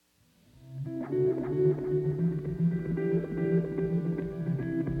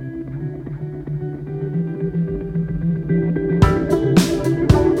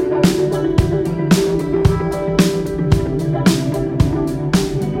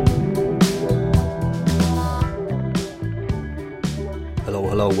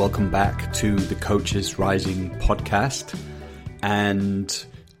welcome back to the Coaches Rising podcast, and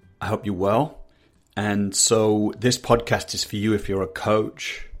I hope you're well. And so this podcast is for you if you're a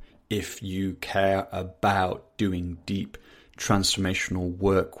coach, if you care about doing deep transformational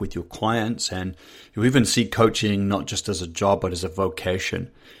work with your clients, and you even see coaching not just as a job but as a vocation.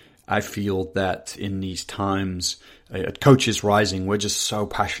 I feel that in these times at Coaches Rising, we're just so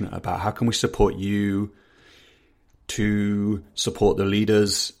passionate about how can we support you to support the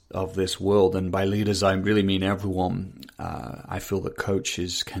leaders of this world. And by leaders, I really mean everyone. I feel that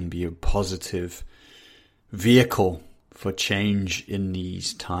coaches can be a positive vehicle for change in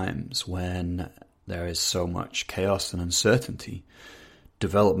these times when there is so much chaos and uncertainty,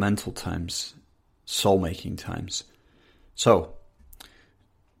 developmental times, soul-making times. So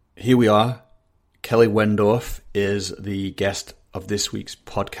here we are. Kelly Wendorf is the guest of this week's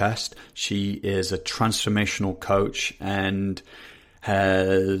podcast. She is a transformational coach and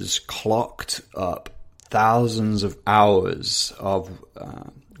has clocked up thousands of hours of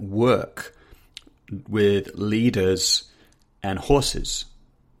work with leaders and horses.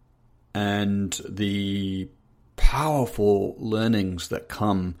 And the powerful learnings that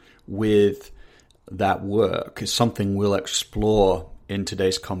come with that work is something we'll explore in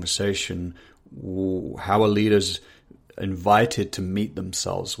today's conversation. How are leaders invited to meet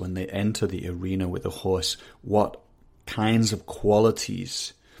themselves when they enter the arena with a horse? What kinds of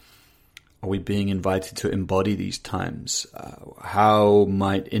qualities are we being invited to embody these times? How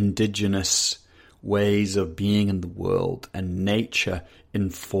might indigenous ways of being in the world and nature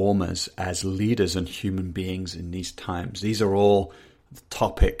inform us as leaders and human beings in these times? These are all the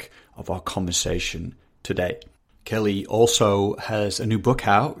topic of our conversation today. Kelly also has a new book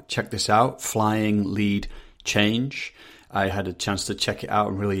out. Check this out, Flying Lead Change. I had a chance to check it out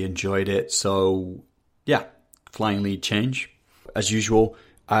and really enjoyed it. So yeah, Flying Lead Change. As usual,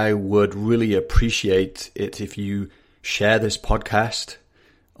 I would really appreciate it if you share this podcast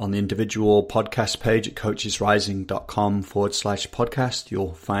on the individual podcast page at coachesrising.com/podcast.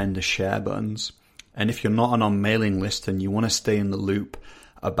 You'll find the share buttons. And if you're not on our mailing list and you want to stay in the loop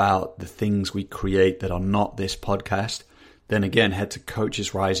about the things we create that are not this podcast, then again, head to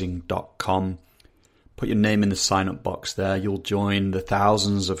coachesrising.com. Put your name in the sign-up box there. You'll join the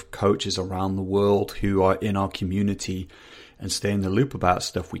thousands of coaches around the world who are in our community and stay in the loop about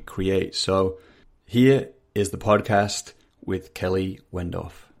stuff we create. So here is the podcast with Kelly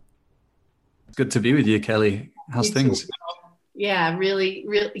Wendorf. Good to be with you, Kelly. How's things? Yeah, really,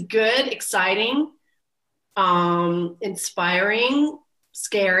 really good, exciting, inspiring,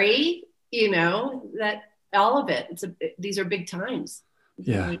 scary, that all of it. These are big times.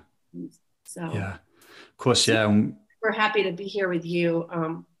 Yeah. So yeah, of course. Yeah. We're happy to be here with you.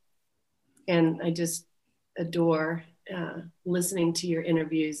 And I just adore listening to your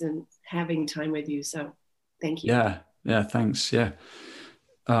interviews and having time with you. So thank you. Yeah. Yeah. Thanks. Yeah.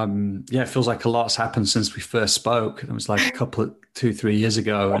 It feels like a lot's happened since we first spoke. It was like a couple of 2-3 years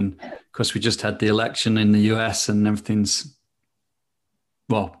ago. And of course we just had the election in the US and everything's,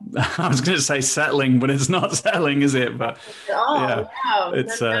 well, I was going to say settling, but it's not settling, is it? But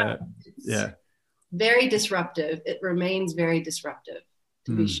it's very disruptive. It remains very disruptive,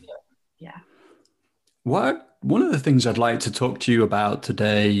 to be sure. Yeah. One of the things I'd like to talk to you about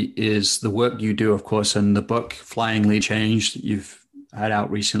today is the work you do, of course, and the book Flying Lead Change that you've had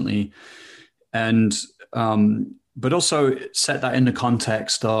out recently, and but also set that in the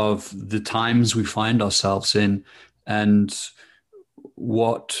context of the times we find ourselves in and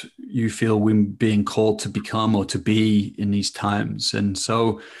what you feel we're being called to become or to be in these times. And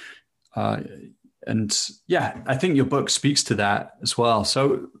so, I think your book speaks to that as well.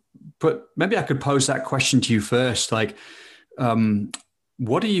 So, but maybe I could pose that question to you first. Like,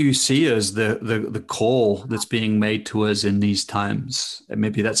 what do you see as the call that's being made to us in these times? And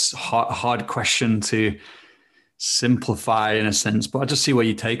maybe that's a hard question to simplify in a sense, but I'll just see where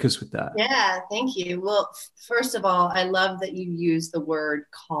you take us with that. Yeah, thank you. Well, first of all, I love that you use the word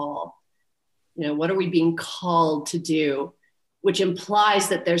call. What are we being called to do? Which implies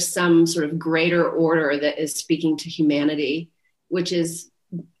that there's some sort of greater order that is speaking to humanity, which is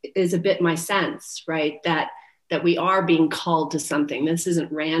a bit my sense, right? That we are being called to something. This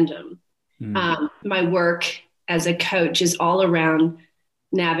isn't random. My work as a coach is all around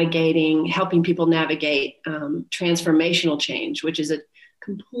helping people navigate transformational change, which is a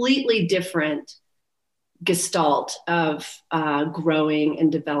completely different gestalt of growing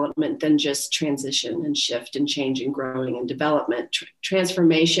and development than just transition and shift and change and growing and development.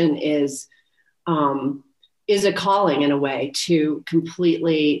 Transformation is a calling in a way to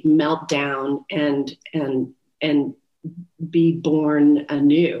completely melt down and be born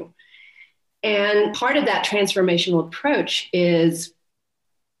anew. And part of that transformational approach is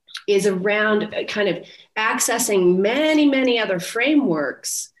around kind of accessing many, many other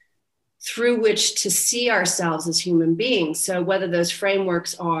frameworks through which to see ourselves as human beings. So whether those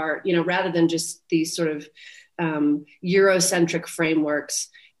frameworks are, rather than just these sort of Eurocentric frameworks,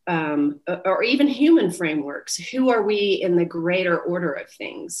 or even human frameworks, who are we in the greater order of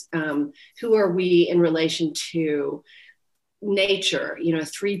things? Who are we in relation to nature,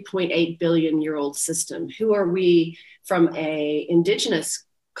 3.8 billion year old system? Who are we from a indigenous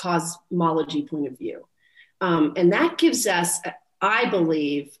cosmology point of view? And that gives us, I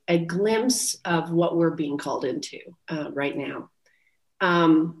believe, a glimpse of what we're being called into right now.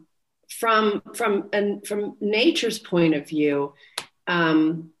 From nature's point of view,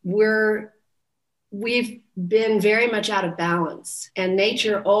 we've been very much out of balance, and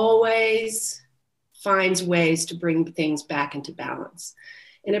nature always finds ways to bring things back into balance.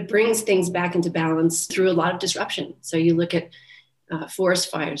 And it brings things back into balance through a lot of disruption. So you look at forest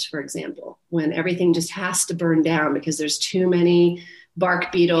fires, for example, when everything just has to burn down because there's too many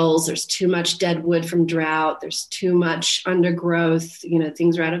bark beetles, there's too much dead wood from drought, there's too much undergrowth,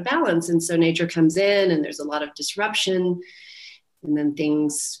 things are out of balance. And so nature comes in and there's a lot of disruption, and then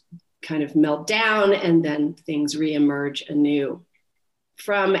things kind of melt down, and then things reemerge anew.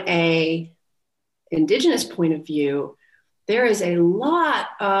 From a indigenous point of view, there is a lot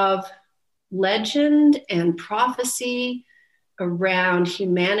of legend and prophecy around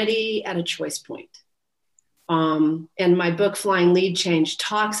humanity at a choice point. And my book, Flying Lead Change,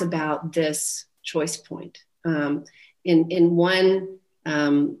 talks about this choice point. In one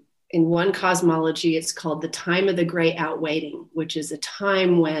cosmology, it's called the time of the great outweighting, which is a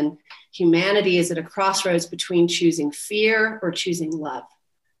time when humanity is at a crossroads between choosing fear or choosing love.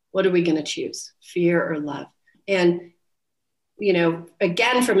 What are we going to choose, fear or love? And,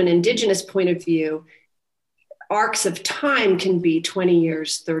 again, from an indigenous point of view, arcs of time can be 20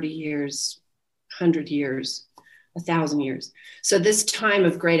 years, 30 years, 100 years, 1,000 years. So this time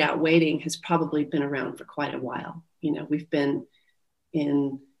of great outweighting has probably been around for quite a while. We've been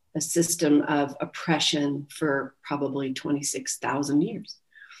in a system of oppression for probably 26,000 years.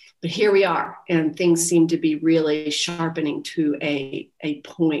 But here we are, and things seem to be really sharpening to a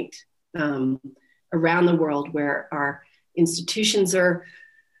point around the world where our institutions are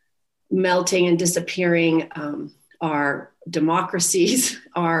melting and disappearing. Our democracies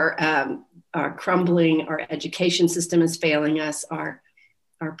are crumbling. Our education system is failing us. Our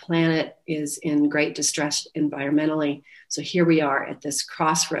planet is in great distress environmentally. So here we are at this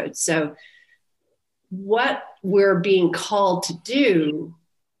crossroads. So what we're being called to do,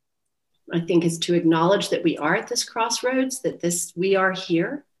 I think, is to acknowledge that we are at this crossroads, that we are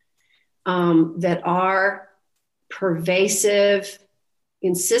here, that our pervasive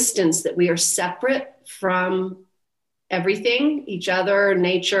insistence that we are separate from everything, each other,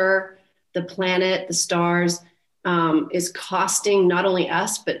 nature, the planet, the stars, is costing not only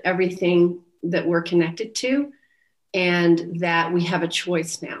us, but everything that we're connected to, and that we have a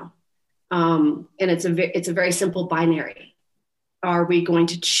choice now. And it's a very simple binary. Are we going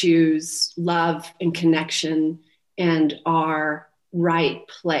to choose love and connection and our right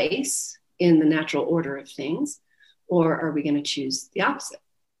place in the natural order of things, or are we going to choose the opposite?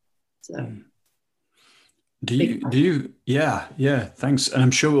 So, do you? Yeah. Thanks, and I'm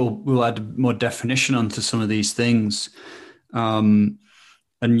sure we'll add more definition onto some of these things.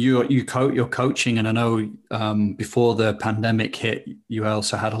 And you're coaching, and I know before the pandemic hit, you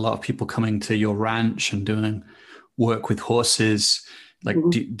also had a lot of people coming to your ranch and doing work with horses, like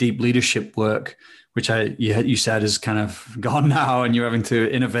deep leadership work, which you said is kind of gone now, and you're having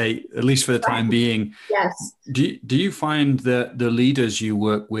to innovate, at least for the time being. Yes. Do you find that the leaders you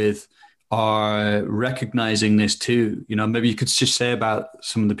work with are recognizing this too? Maybe you could just say about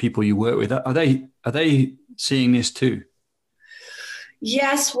some of the people you work with. Are they seeing this too?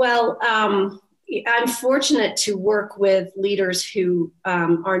 Yes. Well, I'm fortunate to work with leaders who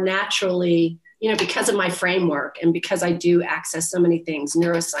are naturally, because of my framework and because I do access so many things,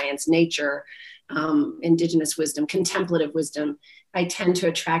 neuroscience, nature, indigenous wisdom, contemplative wisdom, I tend to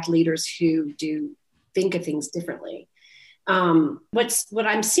attract leaders who do think of things differently. What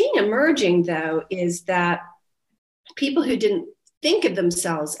I'm seeing emerging, though, is that people who didn't think of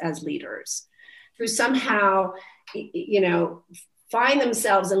themselves as leaders, who somehow, find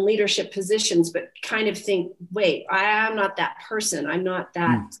themselves in leadership positions, but kind of think, wait, I'm not that person. I'm not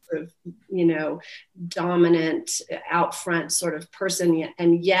that sort of, dominant, out front sort of person yet.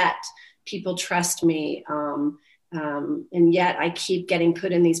 And yet people trust me. And yet I keep getting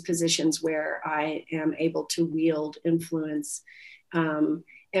put in these positions where I am able to wield influence. And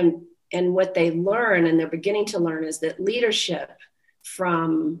what they learn, and they're beginning to learn, is that leadership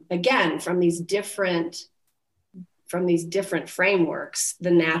from these different frameworks,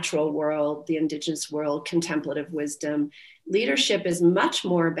 the natural world, the indigenous world, contemplative wisdom, leadership is much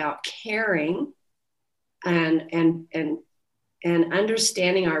more about caring and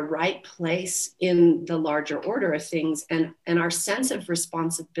understanding our right place in the larger order of things, and our sense of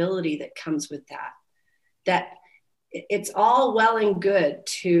responsibility that comes with that it's all well and good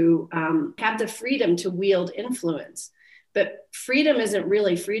to have the freedom to wield influence, but freedom isn't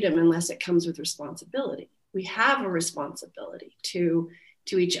really freedom unless it comes with responsibility. We have a responsibility to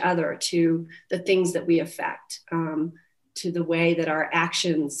each other, to the things that we affect, to the way that our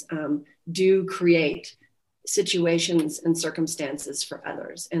actions do create situations and circumstances for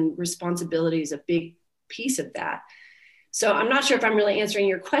others. And responsibility is a big piece of that. So I'm not sure if I'm really answering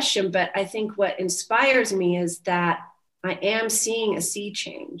your question, but I think what inspires me is that I am seeing a sea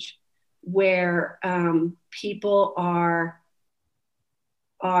change where people are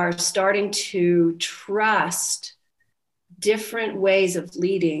starting to trust different ways of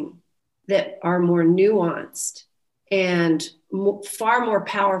leading that are more nuanced and far more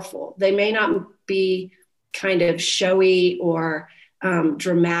powerful. They may not be kind of showy or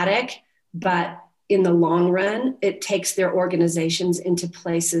dramatic, but in the long run, it takes their organizations into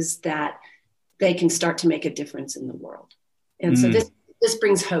places that they can start to make a difference in the world. And so this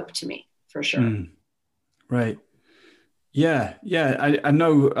brings hope to me, for sure. Right. Yeah. I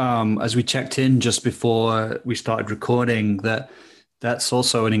know as we checked in just before we started recording that's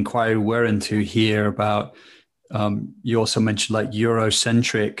also an inquiry we're into here about, you also mentioned like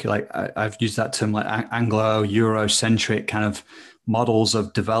Eurocentric, like I've used that term, like Anglo-Eurocentric kind of models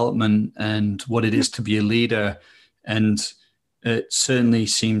of development and what it is to be a leader. And it certainly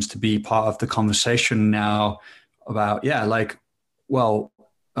seems to be part of the conversation now about,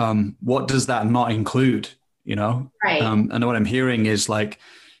 what does that not include? You know, right. And what I'm hearing is like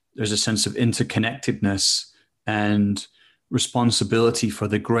there's a sense of interconnectedness and responsibility for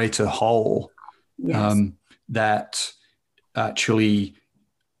the greater whole. Yes. That actually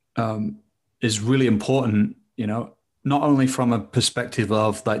is really important, you know, not only from a perspective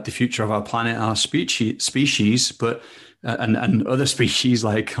of like the future of our planet, our species, but and other species,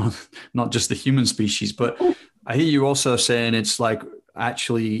 like not just the human species. But I hear you also saying it's like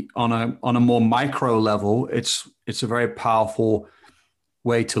actually on a more micro level, it's a very powerful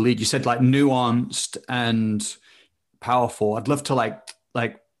way to lead. You said like nuanced and powerful. I'd love to like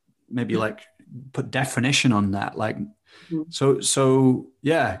maybe like put definition on that. Like, so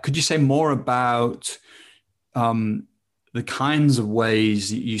yeah. Could you say more about the kinds of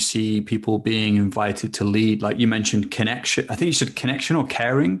ways that you see people being invited to lead? Like you mentioned connection. I think you said connection or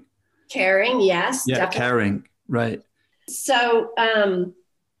caring. Caring, yes. Yeah, definitely. caring. Right. So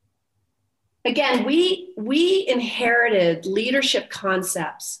again, we inherited leadership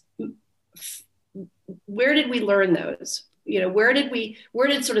concepts. Where did we learn those? You know, where did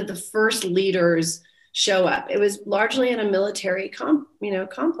sort of the first leaders show up? It was largely in a military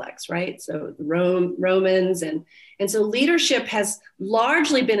complex, right? So Romans and so leadership has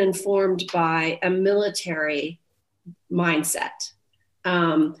largely been informed by a military mindset.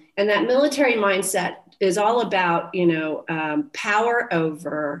 And that military mindset is all about, power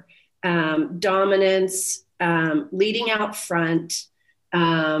over, dominance, leading out front,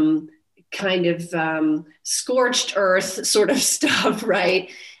 kind of scorched earth sort of stuff, right?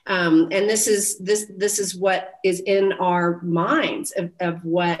 And this is what is in our minds of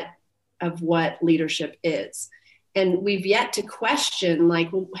what leadership is. And we've yet to question,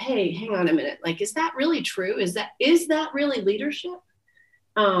 like, well, hey, hang on a minute. Like, is that really true? Is that really leadership?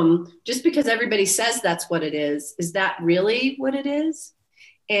 Just because everybody says that's what it is that really what it is?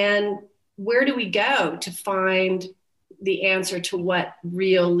 And where do we go to find the answer to what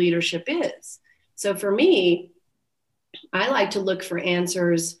real leadership is? So for me, I like to look for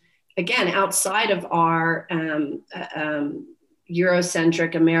answers, again, outside of our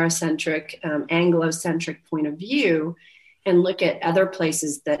Eurocentric, Americentric, Anglo-centric point of view, and look at other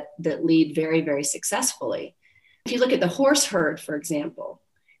places that lead very, very successfully. If you look at the horse herd, for example,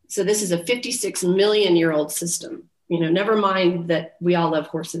 so this is a 56 million year old system. You know, never mind that we all love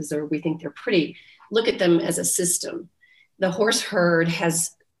horses or we think they're pretty. Look at them as a system. The horse herd that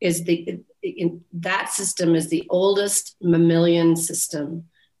system is the oldest mammalian system.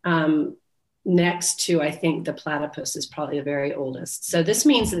 Next to, I think, the platypus is probably the very oldest. So this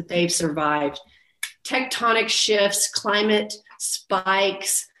means that they've survived tectonic shifts, climate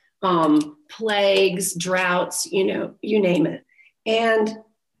spikes, plagues, droughts, you name it. And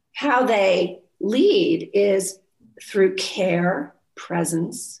how they lead is through care,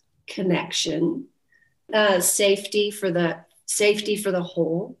 presence, connection, safety for the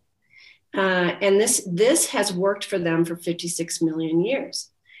whole. And this has worked for them for 56 million years.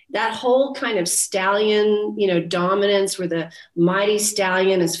 That whole kind of stallion, dominance, where the mighty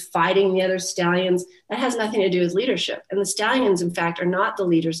stallion is fighting the other stallions, that has nothing to do with leadership. And the stallions, in fact, are not the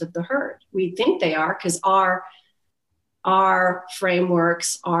leaders of the herd. We think they are because our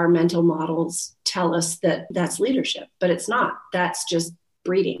frameworks, our mental models tell us that that's leadership, but it's not. That's just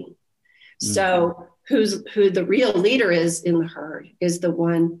breeding. Mm-hmm. So who the real leader is in the herd is the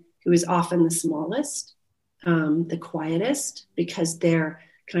one who is often the smallest, the quietest, because they're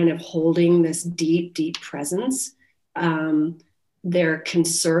kind of holding this deep, deep presence. They're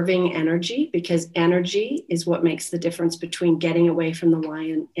conserving energy, because energy is what makes the difference between getting away from the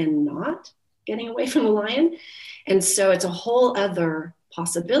lion and not getting away from the lion. And so it's a whole other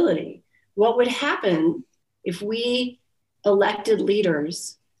possibility. What would happen if we elected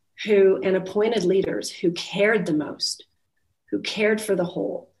leaders and appointed leaders who cared the most, who cared for the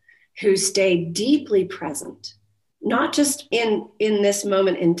whole, who stayed deeply present, not just in this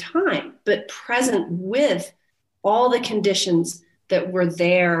moment in time, but present with all the conditions that were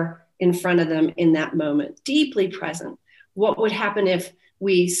there in front of them in that moment, deeply present? What would happen if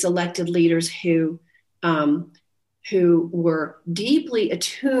we selected leaders who were deeply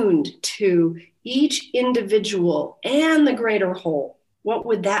attuned to each individual and the greater whole? What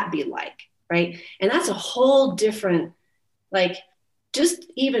would that be like, right? And that's a whole different, just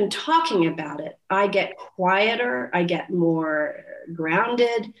even talking about it, I get quieter, I get more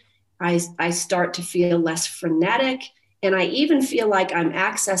grounded, I start to feel less frenetic, and I even feel like I'm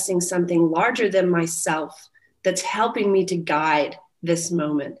accessing something larger than myself that's helping me to guide this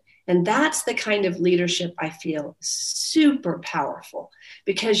moment. And that's the kind of leadership I feel super powerful,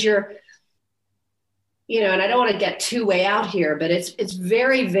 because you're, and I don't want to get too way out here, but it's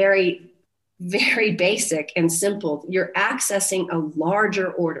very, very, very basic and simple. You're accessing a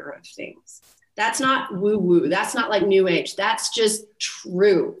larger order of things. That's not woo-woo. That's not like New Age. That's just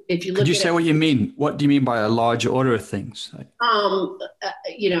true. If you look, could you say what you mean? What do you mean by a larger order of things?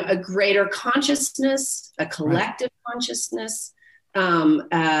 A greater consciousness, a collective consciousness,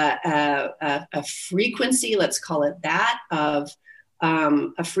 a frequency, let's call it that, of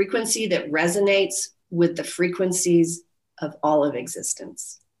a frequency that resonates with the frequencies of all of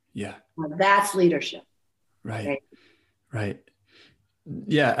existence. Yeah. That's leadership. Right.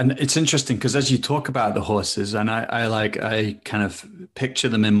 Yeah. And it's interesting because as you talk about the horses, and I kind of picture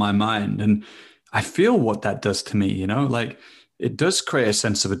them in my mind, and I feel what that does to me, it does create a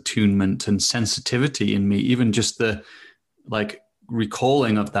sense of attunement and sensitivity in me, even just the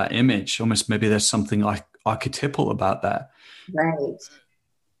recalling of that image. Almost maybe there's something like archetypal about that. Right.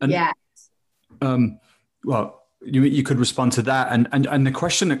 And, yeah. Well, you could respond to that. And the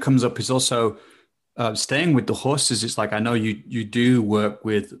question that comes up is also staying with the horses. It's like, I know you do work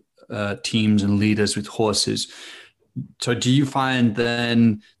with teams and leaders with horses. So do you find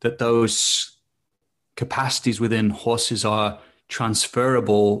then that those capacities within horses are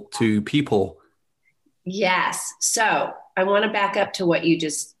transferable to people? Yes. So I want to back up to what you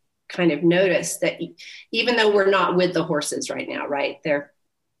just kind of noticed, that even though we're not with the horses right now, right? They're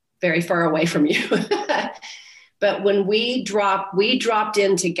very far away from you. But when we dropped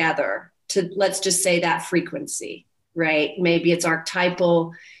in together to, let's just say, that frequency, right? Maybe it's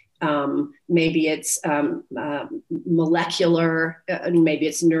archetypal, maybe it's molecular, maybe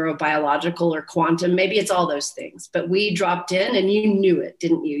it's neurobiological or quantum, maybe it's all those things. But we dropped in and you knew it,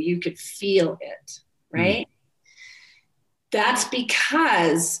 didn't you? You could feel it, right? That's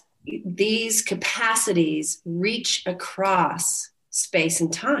because these capacities reach across space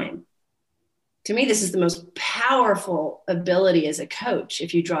and time. To me, this is the most powerful ability as a coach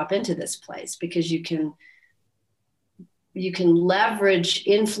if you drop into this place, because you can leverage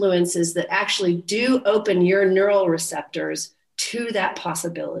influences that actually do open your neural receptors to that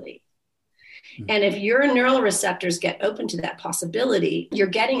possibility. And if your neural receptors get open to that possibility, you're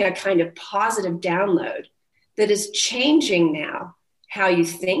getting a kind of positive download that is changing now how you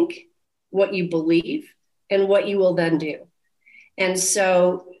think, what you believe, and what you will then do. And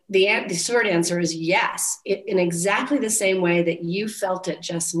so the short answer is yes, in exactly the same way that you felt it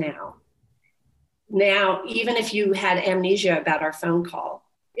just now. Now, even if you had amnesia about our phone call,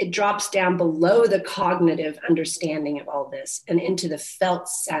 it drops down below the cognitive understanding of all this and into the felt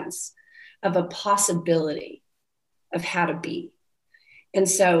sense of a possibility of how to be. And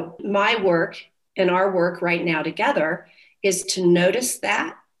so my work and our work right now together is to notice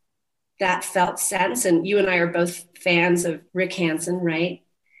that that felt sense. And you and I are both fans of Rick Hansen, right?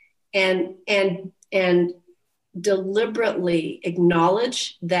 And deliberately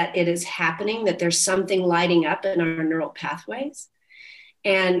acknowledge that it is happening, that there's something lighting up in our neural pathways,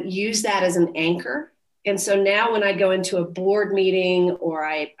 and use that as an anchor. And so now when I go into a board meeting, or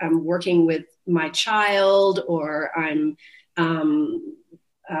I'm working with my child, or I'm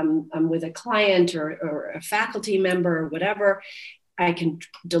with a client or a faculty member or whatever, I can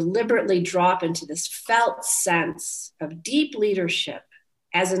deliberately drop into this felt sense of deep leadership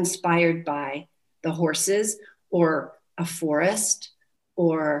as inspired by the horses or a forest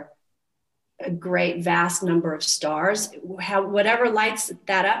or a great vast number of stars, whatever lights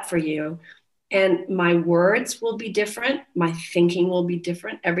that up for you. And my words will be different. My thinking will be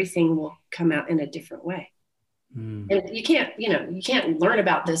different. Everything will come out in a different way. And you can't learn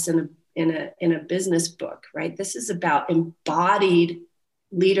about this in a business book, right? This is about embodied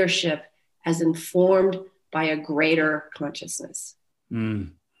leadership as informed by a greater consciousness.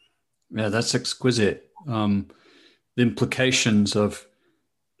 Yeah, that's exquisite. The implications of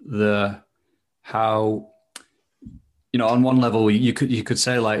how, on one level you could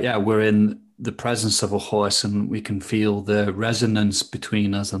say, like, yeah, we're in the presence of a horse and we can feel the resonance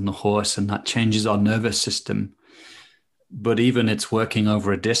between us and the horse, and that changes our nervous system. But even it's working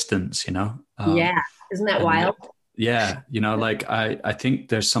over a distance, Yeah. Isn't that wild? Yeah. Like I think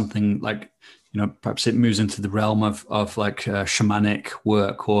there's something like, perhaps it moves into the realm of like shamanic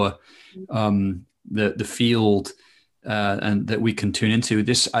work, or the field and that we can tune into.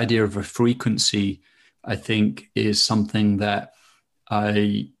 This idea of a frequency, I think, is something that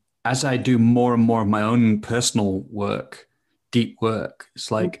as I do more and more of my own personal work, deep work, it's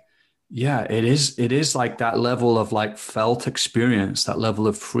like, yeah, it is like that level of like felt experience, that level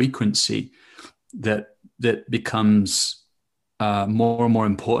of frequency that becomes more and more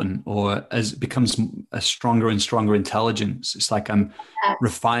important, or as it becomes a stronger and stronger intelligence. It's like I'm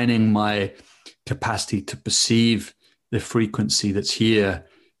refining my capacity to perceive the frequency that's here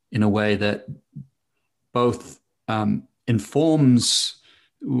in a way that both informs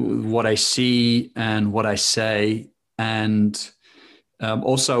what I see and what I say, and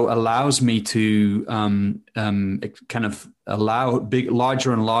also allows me to kind of allow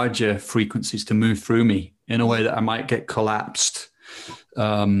larger and larger frequencies to move through me in a way that I might get collapsed,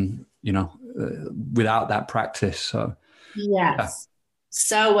 without that practice. So, yes, yeah.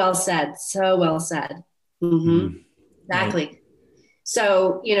 So well said. So well said. Mm-hmm. Exactly. Right.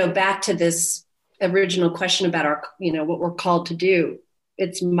 So, back to this original question about what we're called to do.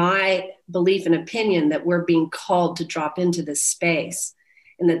 It's my belief and opinion that we're being called to drop into this space,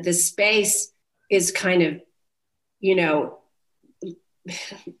 and that this space is kind of,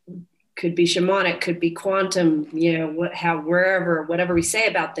 could be shamanic, could be quantum, whatever we say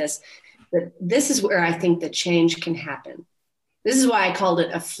about this, but this is where I think the change can happen. This is why I called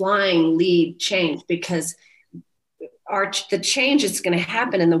it a flying lead change, because the change that's going to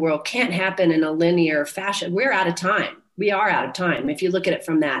happen in the world can't happen in a linear fashion. We're out of time. We are out of time. If you look at it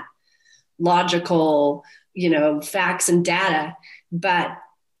from that logical, facts and data, but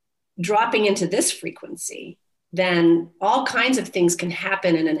dropping into this frequency, then all kinds of things can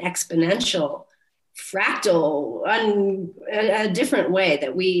happen in an exponential, fractal, a different way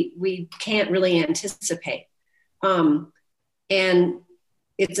that we can't really anticipate. And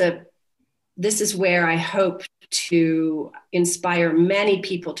this is where I hope to inspire many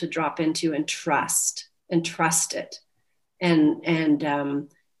people to drop into and trust it, and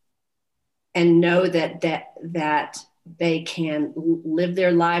know that they can live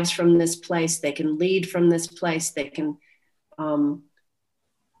their lives from this place. They can lead from this place. They can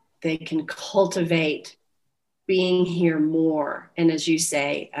cultivate being here more. And as you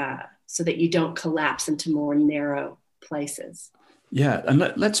say, so that you don't collapse into more narrow places. Yeah. And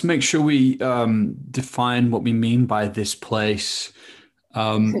let's make sure we define what we mean by this place,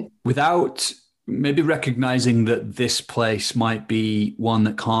 without maybe recognizing that this place might be one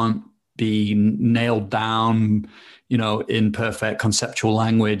that can't be nailed down, in perfect conceptual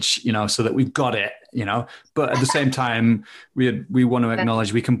language, so that we've got it, but at the same time, we want to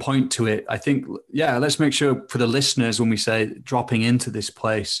acknowledge we can point to it. I think, yeah, let's make sure for the listeners, when we say dropping into this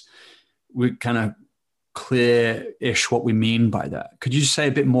place, we kind of clear-ish what we mean by that. Could you say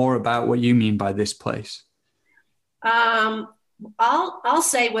a bit more about what you mean by this place? I'll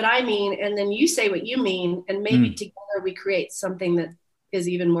say what I mean, and then you say what you mean, and maybe together we create something that is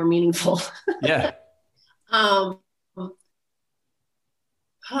even more meaningful. Yeah.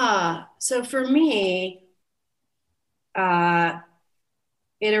 So for me, it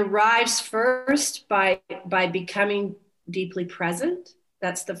arrives first by becoming deeply present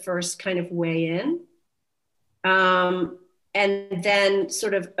That's the first kind of way in. And then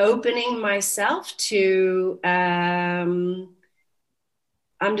sort of opening myself to, I'm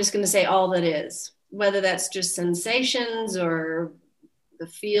just going to say all that is, whether that's just sensations or the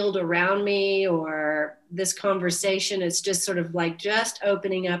field around me or this conversation. It's just sort of like just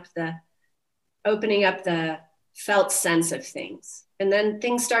opening up the felt sense of things. And then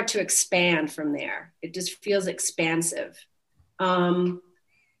things start to expand from there. It just feels expansive. And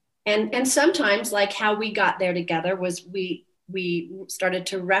sometimes, like how we got there together was we started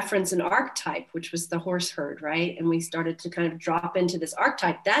to reference an archetype, which was the horse herd, right? And we started to kind of drop into this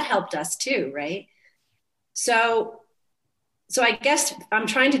archetype. That helped us too, right? So I guess I'm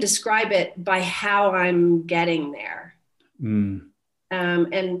trying to describe it by how I'm getting there. And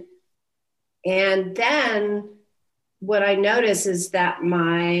then what I notice is that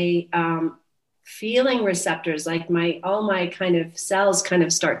my feeling receptors, like all my kind of cells kind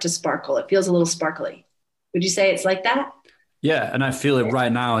of start to sparkle. It feels a little sparkly. Would you say it's like that? Yeah. And I feel it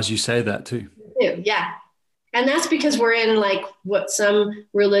right now as you say that too. Yeah. And that's because we're in like what some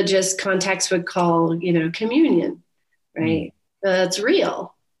religious contexts would call, communion, right? It's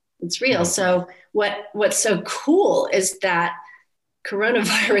real. It's real. So what's so cool is that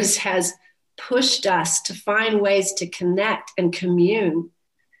coronavirus has pushed us to find ways to connect and commune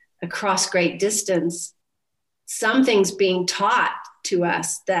across great distance. Something's being taught to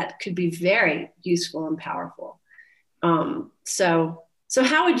us that could be very useful and powerful. So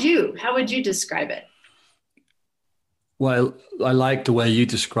how would you describe it? Well, I like the way you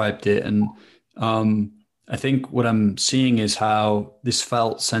described it. And I think what I'm seeing is how this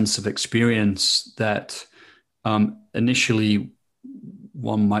felt sense of experience that initially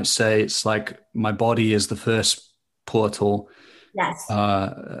one might say it's like my body is the first portal. Yes.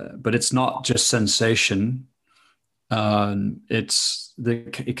 But it's not just sensation.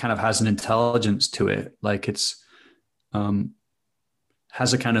 It kind of has an intelligence to it. Like it's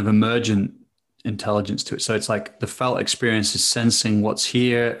has a kind of emergent intelligence to it. So it's like the felt experience is sensing what's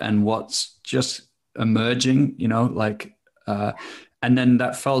here and what's just emerging, and then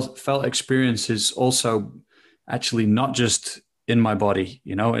that felt experience is also actually not just in my body,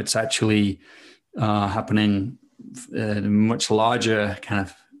 it's actually happening in a much larger kind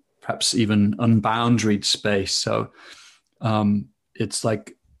of perhaps even unboundaried space. So it's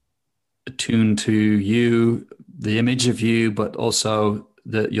like attuned to you, the image of you, but also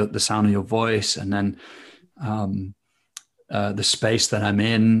the sound of your voice, and then the space that I'm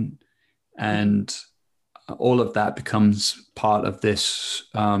in, and all of that becomes part of this,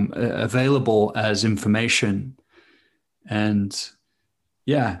 available as information. And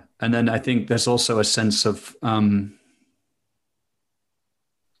yeah, and then I think there's also a sense of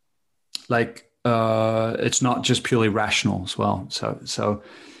it's not just purely rational as well. So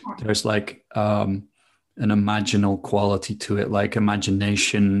there's like an imaginal quality to it, like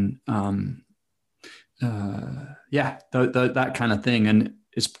imagination, that kind of thing. And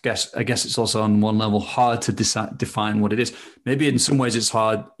I guess it's also on one level hard to define what it is. Maybe in some ways it's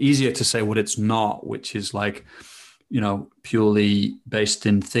easier to say what it's not, which is like, purely based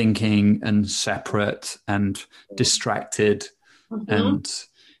in thinking and separate and distracted and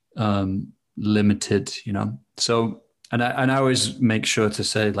limited, So, and I always make sure to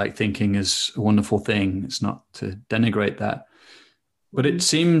say like thinking is a wonderful thing. It's not to denigrate that. But it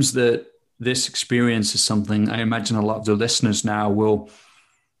seems that this experience is something I imagine a lot of the listeners now will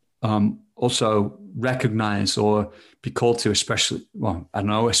also recognize or be called to, especially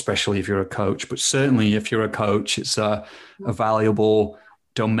if you're a coach, but certainly if you're a coach, it's a valuable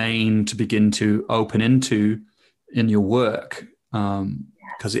domain to begin to open into in your work,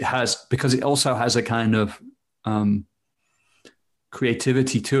 because it also has a kind of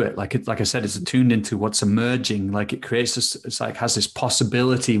creativity to it. Like I said, it's attuned into what's emerging. Like it creates this, it's like has this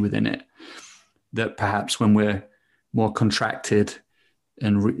possibility within it that perhaps when we're more contracted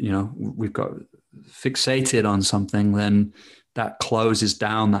and we've got fixated on something, then that closes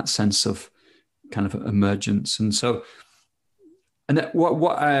down that sense of kind of emergence. And so, and that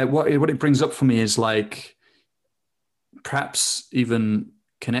what it brings up for me is like perhaps even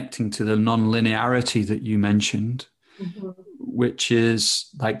connecting to the non-linearity that you mentioned, which is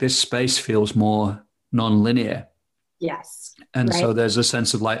like this space feels more non-linear. Yes. And right. So there's a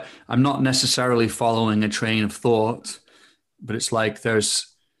sense of like, I'm not necessarily following a train of thought, but it's like there's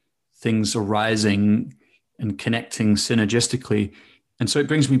things arising and connecting synergistically. And so it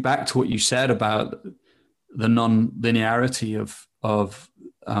brings me back to what you said about the non-linearity of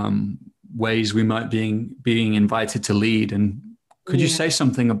ways we might being invited to lead. And could you say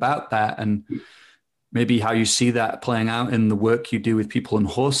something about that? And maybe how you see that playing out in the work you do with people and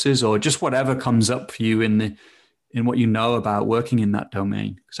horses, or just whatever comes up for you in what you know about working in that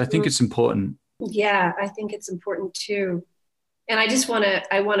domain, because I think it's important. Yeah, I think it's important too. And I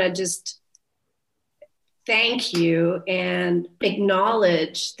want to just thank you and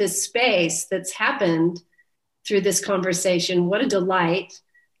acknowledge this space that's happened through this conversation. What a delight.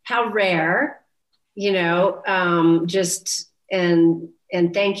 How rare, just, and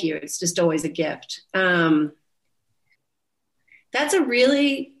thank you. It's just always a gift. That's a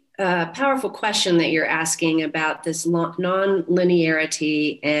really powerful question that you're asking about this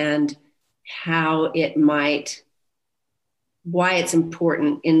non-linearity and why it's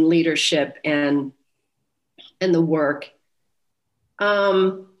important in leadership and the work.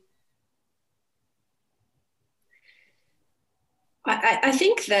 I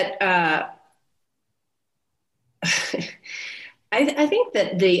think that I think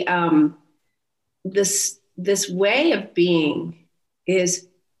that this way of being is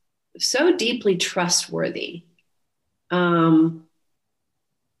so deeply trustworthy,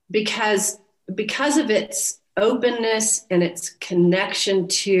 because of its openness and its connection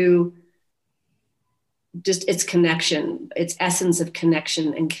to just its connection, its essence of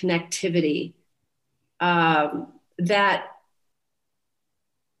connection and connectivity, that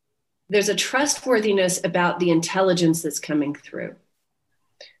there's a trustworthiness about the intelligence that's coming through.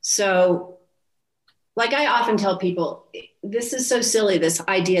 So, like I often tell people, this is so silly, this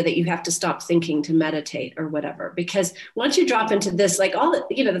idea that you have to stop thinking to meditate or whatever, because once you drop into this, like all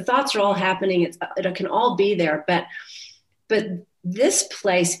the thoughts are all happening, it can all be there, but this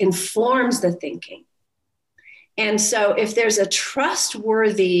place informs the thinking. And so if there's a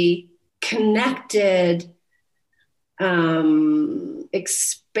trustworthy, connected,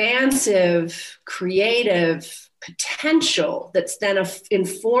 expansive, creative potential that's then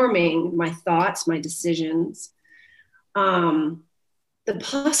informing my thoughts, my decisions, the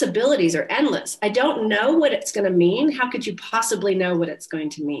possibilities are endless. I don't know what it's going to mean. How could you possibly know what it's going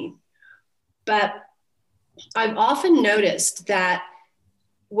to mean? But I've often noticed that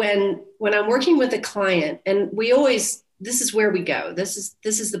when I'm working with a client, and this is where we go. This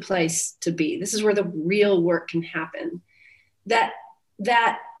is the place to be. This is where the real work can happen. That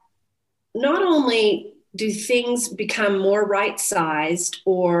not only do things become more right-sized,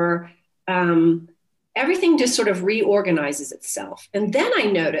 or everything just sort of reorganizes itself. And then I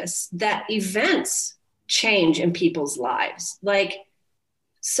notice that events change in people's lives. Like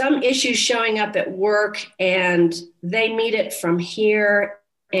some issues showing up at work and they meet it from here,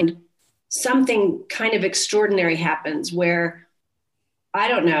 and something kind of extraordinary happens where, I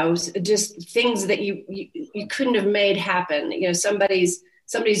don't know, just things that you couldn't have made happen. Somebody's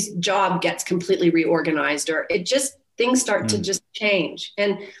job gets completely reorganized, or things start to just change.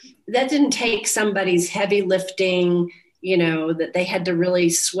 And that didn't take somebody's heavy lifting, that they had to really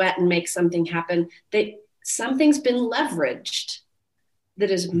sweat and make something happen. Something's been leveraged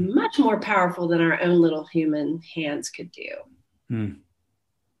that is much more powerful than our own little human hands could do.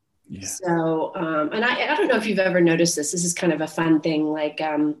 Yeah. So, and I don't know if you've ever noticed this. This is kind of a fun thing. Like,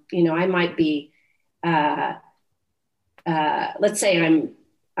 I might be, let's say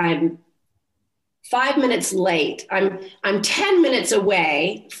I'm 5 minutes late. I'm 10 minutes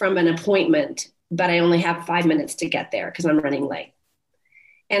away from an appointment, but I only have 5 minutes to get there because I'm running late.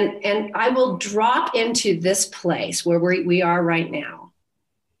 And I will drop into this place where we are right now.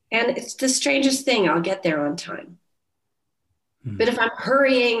 And it's the strangest thing. I'll get there on time. But if I'm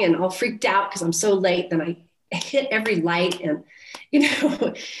hurrying and all freaked out because I'm so late, then I hit every light, and and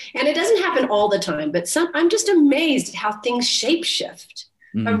it doesn't happen all the time, but I'm just amazed at how things shapeshift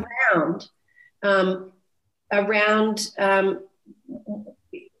around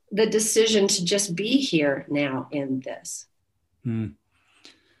the decision to just be here now in this. Does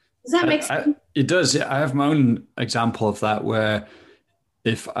that make sense? It does. I have my own example of that, where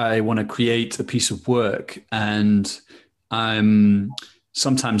if I want to create a piece of work and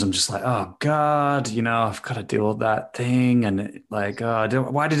sometimes I'm just like, oh God, I've got to do all that thing. And like,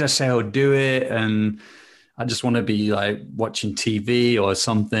 why did I say I would do it? And I just want to be like watching TV or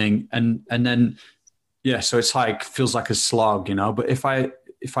something. And then, yeah, so it's like, feels like a slog, but if I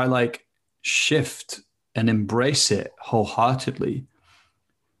like shift and embrace it wholeheartedly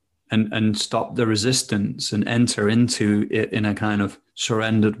and stop the resistance and enter into it in a kind of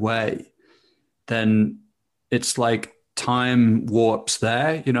surrendered way, then it's like, time warps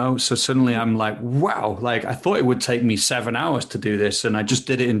there, so suddenly I'm like, wow, like I thought it would take me 7 hours to do this and I just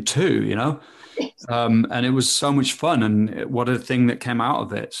did it in 2, and it was so much fun, and what a thing that came out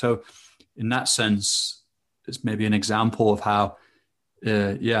of it. So in that sense, it's maybe an example of how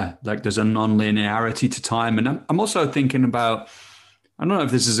yeah, like there's a non-linearity to time. And I'm also thinking about, I don't know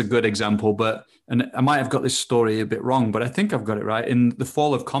if this is a good example, but, and I might have got this story a bit wrong, but I think I've got it right. In the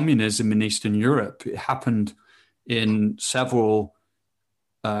fall of communism in Eastern Europe, it happened in several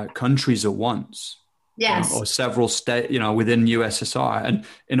countries at once, Yes. or several state, within USSR, and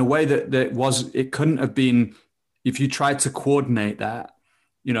in a way it couldn't have been, if you tried to coordinate that,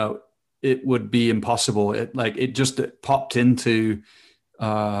 it would be impossible. It popped into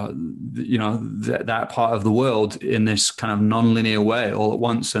that part of the world in this kind of non-linear way all at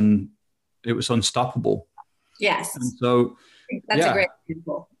once, and it was unstoppable. And Yes. so, That's a yeah, great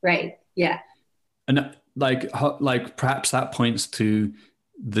example. Right. Yeah. and like perhaps that points to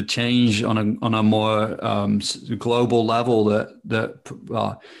the change on a more global level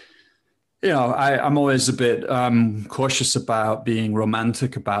I'm always a bit cautious about being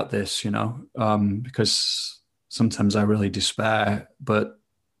romantic about this, because sometimes I really despair, but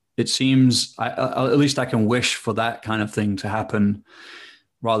it seems at least I can wish for that kind of thing to happen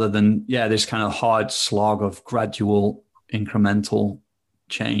rather than, this kind of hard slog of gradual incremental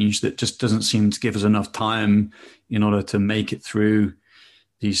change that just doesn't seem to give us enough time in order to make it through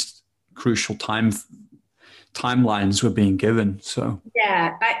these crucial timelines we're being given. So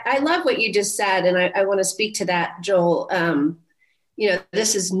Yeah, I love what you just said, and I want to speak to that, Joel.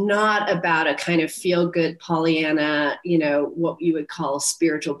 This is not about a kind of feel-good Pollyanna, what you would call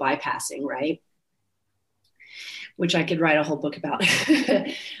spiritual bypassing, right? Which I could write a whole book about.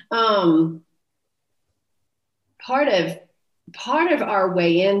 Part of our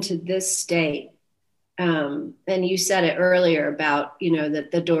way into this state, and you said it earlier about,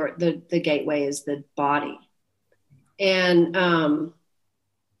 that the gateway is the body. And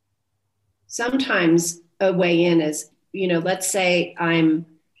sometimes a way in is, let's say I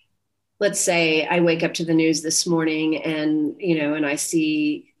wake up to the news this morning and, and I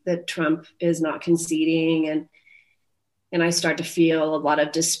see that Trump is not conceding, and I start to feel a lot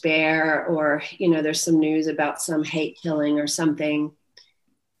of despair, or, there's some news about some hate killing or something.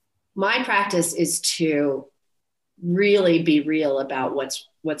 My practice is to really be real about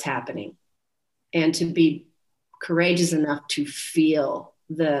what's happening, and to be courageous enough to feel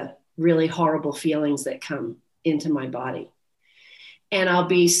the really horrible feelings that come into my body. And I'll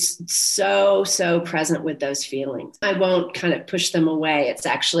be so present with those feelings. I won't kind of push them away. It's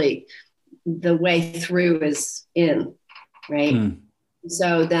actually the way through is in, right? Mm.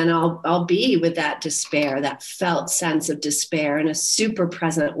 So then I'll be with that despair, that felt sense of despair, in a super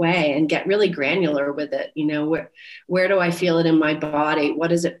present way, and get really granular with it. Where do I feel it in my body? What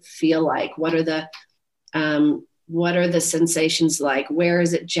does it feel like? What are the sensations like? Where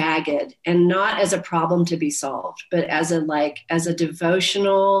is it jagged? And not as a problem to be solved, but as a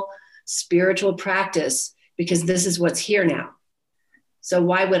devotional spiritual practice, because this is what's here now. So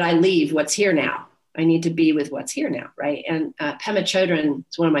why would I leave what's here now? I need to be with what's here now, right? And Pema Chodron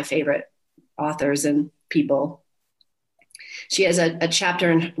is one of my favorite authors and people. She has a chapter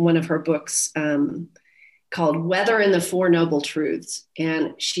in one of her books called Weather in the Four Noble Truths.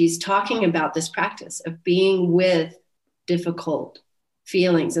 And she's talking about this practice of being with difficult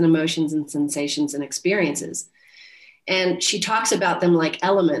feelings and emotions and sensations and experiences. And she talks about them like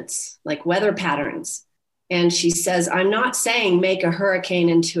elements, like weather patterns. And she says, I'm not saying make a hurricane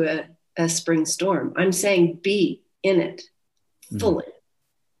into a spring storm. I'm saying be in it fully.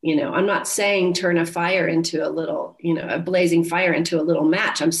 I'm not saying turn a fire into a blazing fire into a little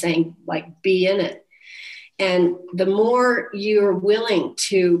match. I'm saying be in it. And the more you're willing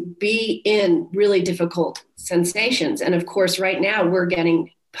to be in really difficult sensations, and of course, right now we're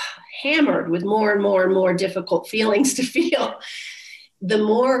getting hammered with more and more and more difficult feelings to feel, the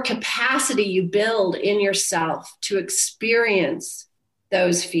more capacity you build in yourself to experience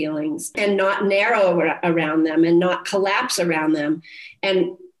those feelings and not narrow around them and not collapse around them.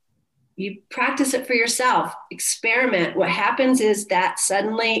 And you practice it for yourself, experiment. What happens is that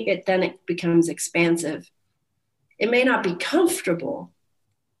suddenly it becomes expansive. It may not be comfortable,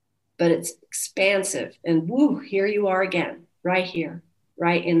 but it's expansive. And woo, here you are again, right here,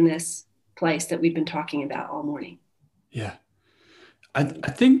 right in this place that we've been talking about all morning. Yeah. I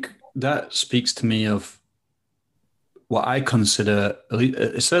think that speaks to me of what I consider,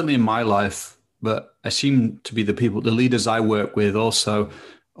 certainly in my life, but I seem to be the leaders I work with also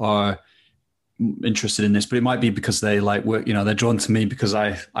are interested in this, but it might be because they like work, they're drawn to me because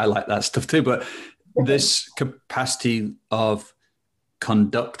I like that stuff too. But this capacity of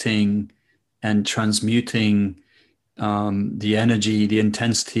conducting and transmuting the energy, the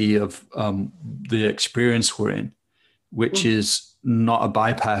intensity of the experience we're in, which is not a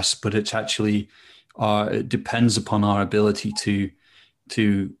bypass, but it's actually it depends upon our ability to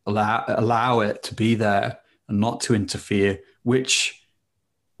to allow it to be there and not to interfere, which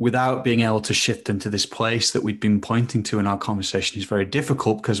without being able to shift into this place that we've been pointing to in our conversation is very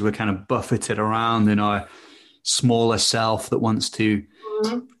difficult, because we're kind of buffeted around in our smaller self that wants to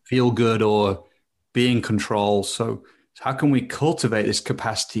feel good or be in control. So how can we cultivate this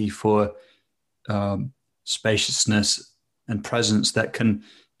capacity for spaciousness and presence that can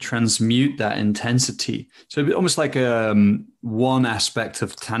transmute that intensity? So almost like one aspect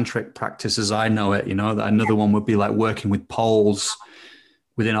of tantric practice as I know it, that another one would be like working with poles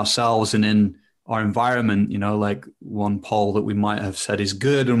within ourselves and in our environment, like one pole that we might have said is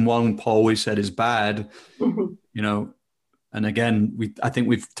good and one pole we said is bad, and again, I think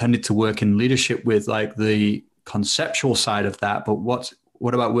we've tended to work in leadership with like the conceptual side of that, but what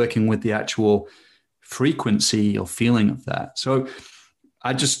about working with the actual frequency or feeling of that? So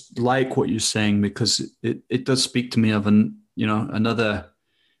I just like what you're saying, because it does speak to me of another,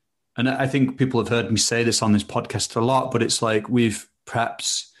 and I think people have heard me say this on this podcast a lot, but it's like we've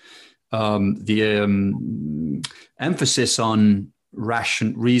perhaps the emphasis on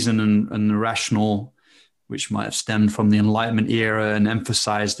reason and the rational, which might have stemmed from the Enlightenment era and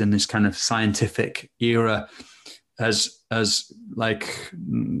emphasized in this kind of scientific era, as like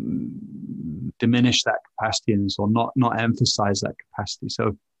diminish that capacity or not emphasize that capacity.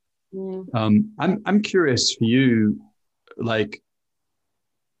 So I'm curious for you, like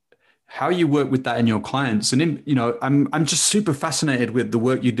how you work with that in your clients. And I'm just super fascinated with the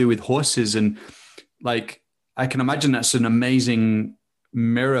work you do with horses, and like I can imagine that's an amazing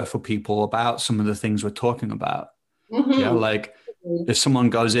mirror for people about some of the things we're talking about. Yeah, like if someone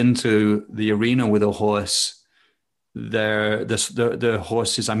goes into the arena with a horse, the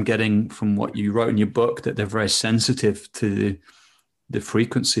horses, I'm getting from what you wrote in your book, that they're very sensitive to the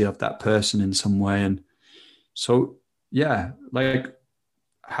frequency of that person in some way. And so, yeah, like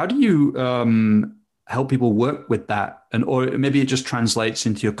how do you help people work with that? And or maybe it just translates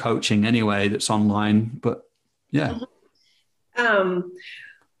into your coaching anyway, that's online, but yeah.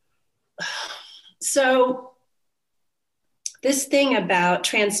 So this thing about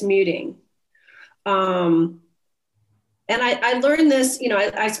transmuting, and I learned this,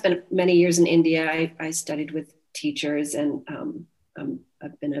 I spent many years in India. I studied with teachers, and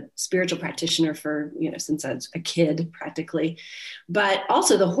I've been a spiritual practitioner for, since I was a kid practically, but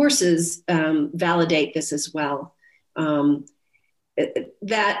also the horses validate this as well. That,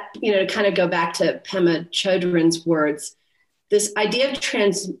 to kind of go back to Pema Chodron's words, this idea of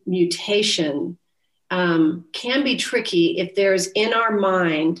transmutation can be tricky if there's in our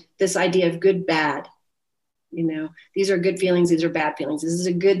mind this idea of good, bad. These are good feelings, these are bad feelings. This is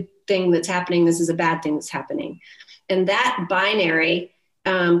a good thing that's happening, this is a bad thing that's happening. And that binary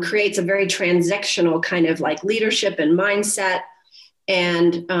creates a very transactional kind of like leadership and mindset.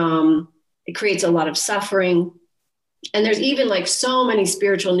 And it creates a lot of suffering. And there's even like so many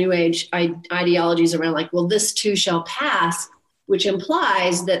spiritual new age ideologies around like, well, this too shall pass, which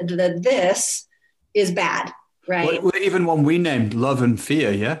implies that this is bad, right? Well, even one we named love and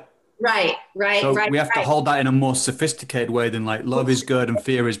fear, yeah? Right. So we have to hold that in a more sophisticated way than like love is good and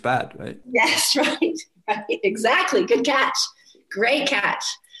fear is bad, right? Yes, right, exactly. Good catch. Great catch.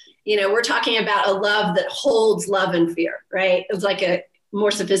 We're talking about a love that holds love and fear, right? It's like a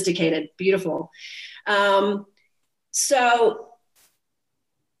more sophisticated, beautiful. So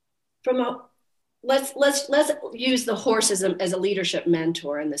let's use the horse as a leadership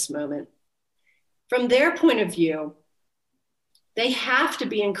mentor in this moment. From their point of view, they have to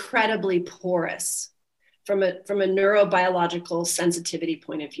be incredibly porous from a neurobiological sensitivity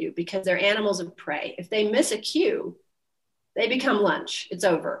point of view, because they're animals of prey. If they miss a cue, they become lunch. It's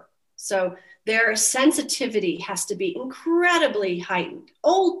over. So their sensitivity has to be incredibly heightened,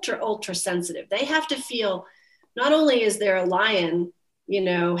 ultra sensitive. They have to feel, not only is there a lion,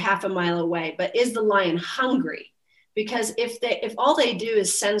 half a mile away, but is the lion hungry? Because if all they do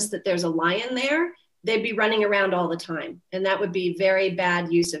is sense that there's a lion there, they'd be running around all the time. And that would be very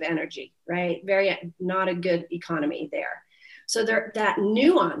bad use of energy, right? Very, not a good economy there. So that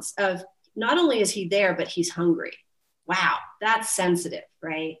nuance of not only is he there, but he's hungry. Wow, that's sensitive,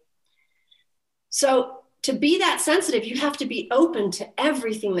 right? So to be that sensitive, you have to be open to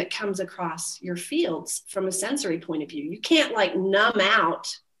everything that comes across your fields from a sensory point of view. You can't like numb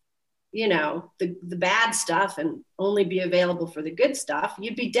out, the bad stuff and only be available for the good stuff.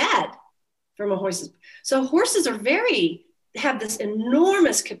 You'd be dead from a horse's. So horses have this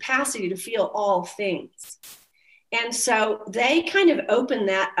enormous capacity to feel all things. And so they kind of open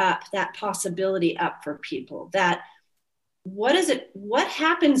that up, that possibility up for people, that what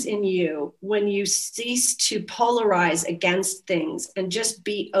happens in you when you cease to polarize against things and just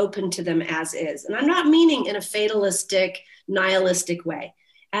be open to them as is? And I'm not meaning in a fatalistic, nihilistic way,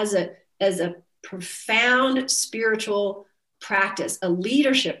 as a profound spiritual practice, a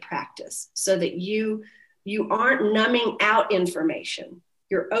leadership practice, so that you aren't numbing out information.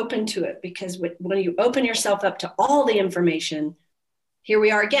 You're open to it, because when you open yourself up to all the information, here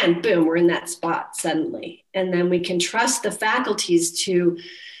we are again, boom, we're in that spot suddenly. And then we can trust the faculties to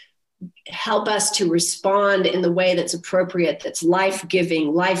help us to respond in the way that's appropriate, that's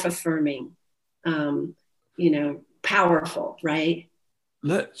life-giving, life-affirming, powerful, right?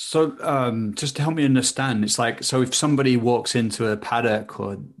 So just to help me understand, it's like, so if somebody walks into a paddock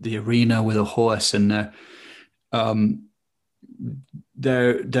or the arena with a horse, and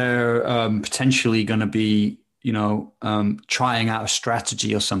they're potentially going to be, trying out a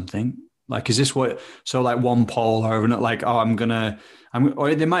strategy or something. Like, is this like one pole over, not like, oh,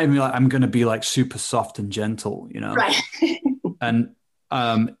 or they might even be like, I'm going to be like super soft and gentle, Right. And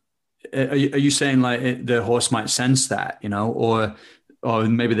are you saying like the horse might sense that, or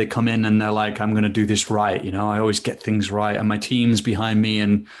maybe they come in and they're like, I'm going to do this right. I always get things right and my team's behind me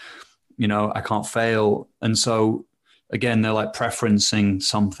and, I can't fail. And so again, they're like preferencing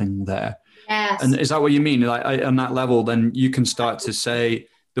something there. Yes. And is that what you mean? Like on that level, then you can start to say,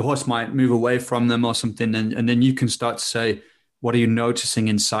 the horse might move away from them or something. And then you can start to say, what are you noticing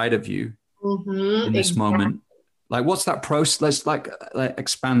inside of you in this moment? Like, what's that process? Let's like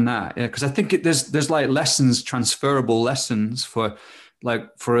expand that. Yeah. Cause I think there's like lessons, transferable lessons for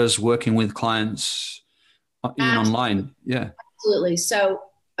us working with clients, even online. Yeah. Absolutely. So,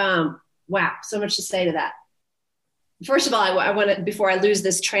 wow. So much to say to that. First of all, I want to, before I lose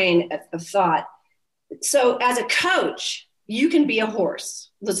this train of thought. So as a coach, you can be a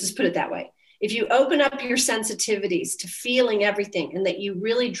horse. Let's just put it that way. If you open up your sensitivities to feeling everything, and that you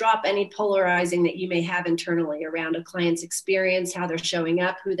really drop any polarizing that you may have internally around a client's experience, how they're showing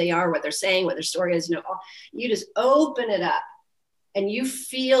up, who they are, what they're saying, what their story is, you just open it up and you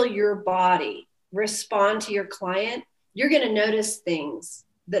feel your body respond to your client, you're going to notice things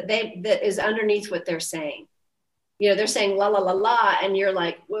that is underneath what they're saying. They're saying la, la, la, la. And you're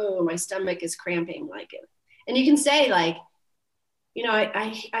like, whoa, my stomach is cramping like it. And you can say like,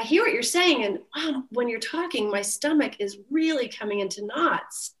 I hear what you're saying. And wow, when you're talking, my stomach is really coming into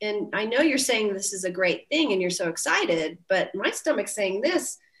knots. And I know you're saying this is a great thing and you're so excited, but my stomach's saying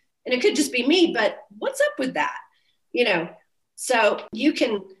this, and it could just be me, but what's up with that? So you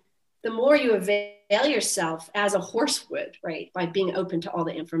can, the more you avail yourself as a horse would, right, by being open to all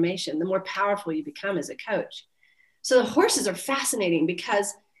the information, the more powerful you become as a coach. So the horses are fascinating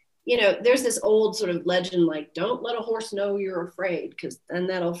because, there's this old sort of legend, like, don't let a horse know you're afraid, because then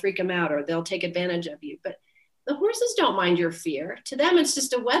that'll freak them out or they'll take advantage of you. But the horses don't mind your fear. To them, it's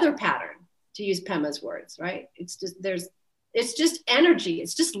just a weather pattern, to use Pema's words, right? It's just energy.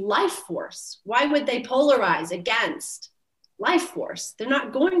 It's just life force. Why would they polarize against life force? They're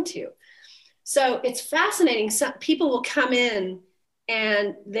not going to. So it's fascinating. Some people will come in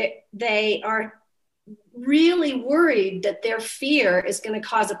and they are really worried that their fear is going to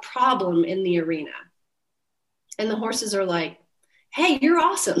cause a problem in the arena. And the horses are like, hey, you're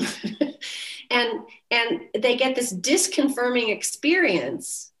awesome. and they get this disconfirming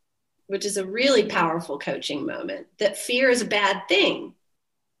experience, which is a really powerful coaching moment, that fear is a bad thing.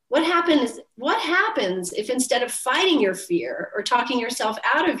 What happens if instead of fighting your fear or talking yourself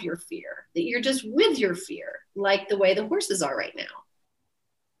out of your fear, that you're just with your fear, like the way the horses are right now?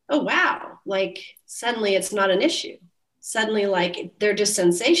 Oh, wow. Like suddenly it's not an issue. Suddenly, like, they're just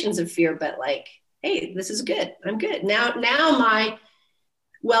sensations of fear, but like, hey, this is good. I'm good. Now my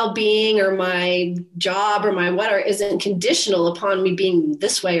well-being or my job or my whatever isn't conditional upon me being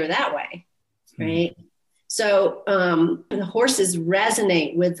this way or that way. Right. Mm-hmm. So the horses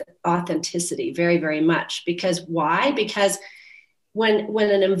resonate with authenticity very, very much. Because why? Because when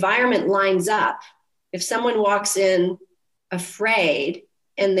an environment lines up, if someone walks in afraid,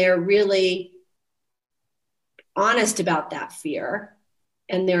 and they're really honest about that fear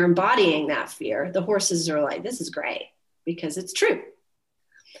and they're embodying that fear, the horses are like, this is great, because it's true.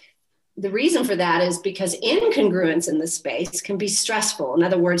 The reason for that is because incongruence in the space can be stressful. In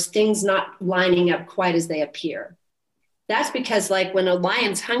other words, things not lining up quite as they appear. That's because, like, when a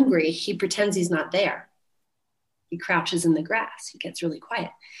lion's hungry, he pretends he's not there. He crouches in the grass. He gets really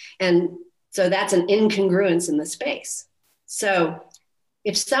quiet. And so that's an incongruence in the space. So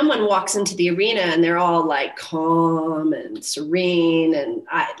if someone walks into the arena and they're all like calm and serene, and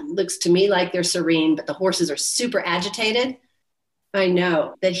it looks to me like they're serene, but the horses are super agitated, I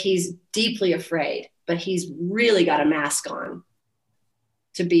know that he's deeply afraid. but he's really got a mask on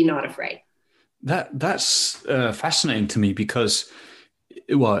to be not afraid. That's fascinating to me because,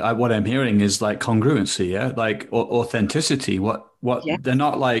 well, what I'm hearing is like congruency, yeah, like authenticity. What Yeah. they're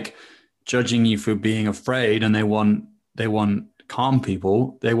not like judging you for being afraid, and they want calm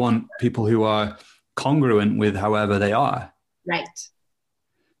people. They want people who are congruent with however they are. Right.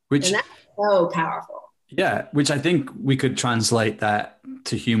 Which, And that's so powerful. yeah, which I think we could translate that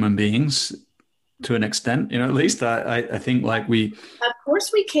to human beings to an extent, at least I think like Of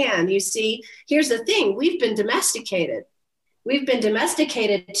course we can. You see, here's the thing. We've been domesticated. We've been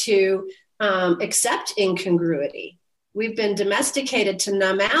domesticated to accept incongruity. We've been domesticated to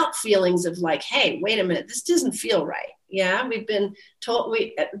numb out feelings of like, hey, wait a minute, this doesn't feel right. Yeah, we've been told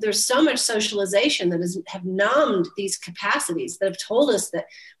there's so much socialization that have numbed these capacities, that have told us that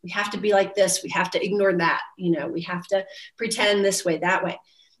we have to be like this, we have to ignore that, we have to pretend this way, that way.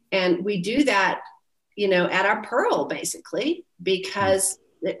 And we do that, at our peril, basically, because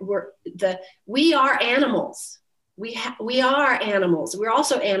we are animals. We are animals. We're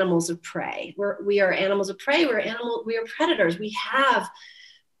also animals of prey. We are animals of prey. We are predators. We have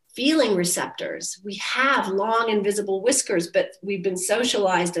feeling receptors. We have long invisible whiskers, but we've been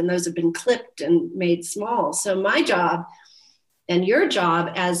socialized and those have been clipped and made small. So my job and your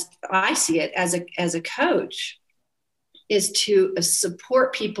job, as I see it as a coach, is to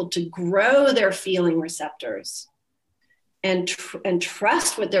support people to grow their feeling receptors and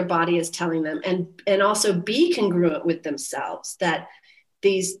trust what their body is telling them, and also be congruent with themselves, that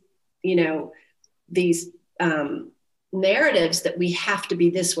these narratives that we have to be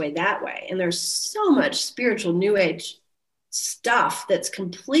this way, that way. And there's so much spiritual new age stuff that's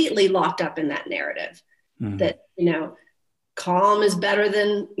completely locked up in that narrative, that, calm is better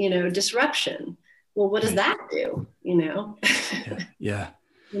than, disruption. Well, what does that do? Yeah.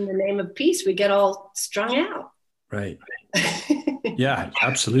 In the name of peace, we get all strung out. Right. Yeah,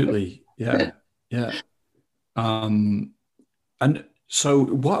 absolutely. Yeah. Yeah. And so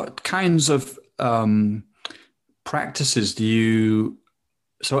what kinds of practices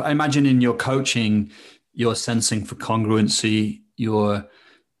so I imagine in your coaching, you're sensing for congruency, you're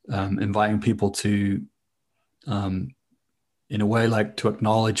inviting people to, in a way, like to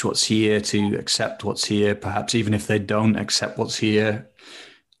acknowledge what's here, to accept what's here, perhaps even if they don't accept what's here.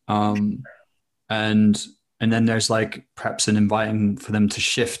 And then there's like perhaps an inviting for them to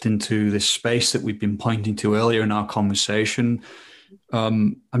shift into this space that we've been pointing to earlier in our conversation.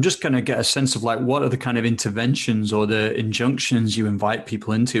 I'm just going to get a sense of like, what are the kind of interventions or the injunctions you invite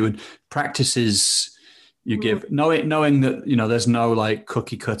people into, and practices you give, knowing that, there's no like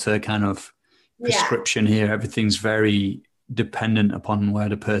cookie cutter kind of prescription here. Everything's very dependent upon where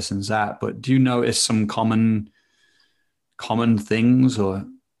the person's at. But do you notice some common things or?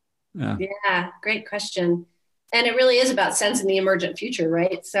 Yeah, great question. And it really is about sensing the emergent future,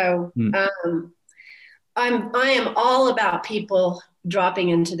 right? So I am all about people dropping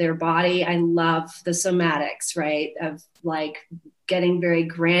into their body. I love the somatics, right? Of like getting very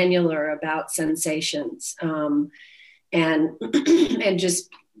granular about sensations, and and just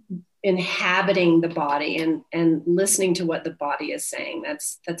inhabiting the body and listening to what the body is saying.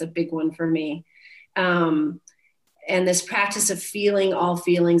 That's a big one for me. And this practice of feeling all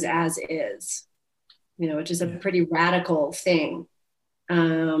feelings as is, which is a pretty radical thing.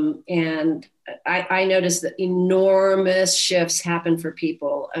 And I noticed that enormous shifts happen for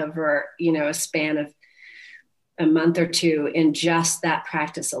people over, a span of a month or two in just that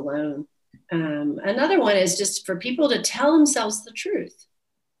practice alone. Another one is just for people to tell themselves the truth.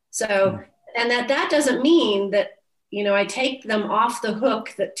 So, and that doesn't mean that, I take them off the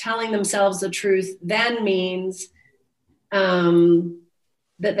hook, that telling themselves the truth then means that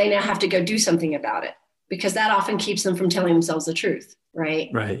they now have to go do something about it, because that often keeps them from telling themselves the truth. Right.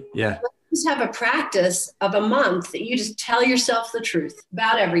 Right. Yeah. Let's just have a practice of a month that you just tell yourself the truth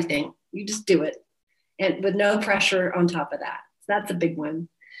about everything. You just do it, and with no pressure on top of that. So that's a big one.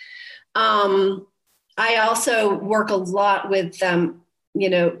 I also work a lot with,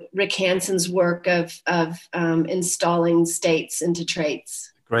 Rick Hanson's work of installing states into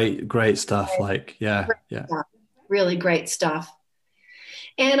traits. Great stuff. Like, yeah. Really great stuff.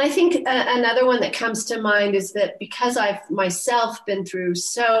 And I think another one that comes to mind is that because I've myself been through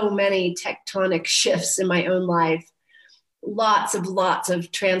so many tectonic shifts in my own life, lots of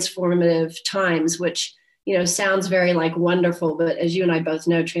transformative times, which, sounds very like wonderful, but as you and I both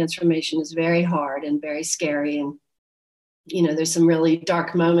know, transformation is very hard and very scary. And, there's some really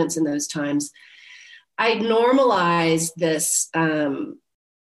dark moments in those times. I normalize this,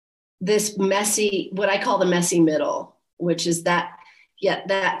 this messy, what I call the messy middle, which is that, yet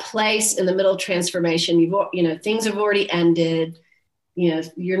that place in the middle of transformation, things have already ended.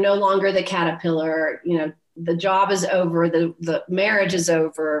 You're no longer the caterpillar. The job is over, the marriage is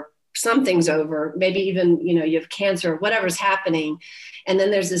over, something's over, maybe even, you have cancer, whatever's happening. And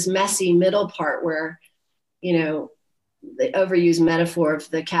then there's this messy middle part where, the overused metaphor of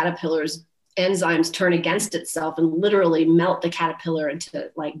the caterpillar's enzymes turn against itself and literally melt the caterpillar into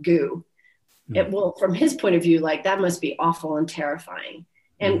like goo. Well, from his point of view, like that must be awful and terrifying.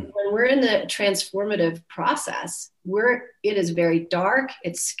 And when we're in the transformative process, it is very dark,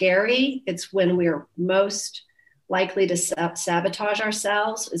 it's scary. It's when we're most likely to sabotage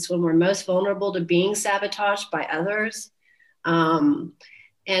ourselves. It's when we're most vulnerable to being sabotaged by others.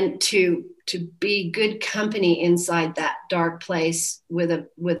 And to be good company inside that dark place with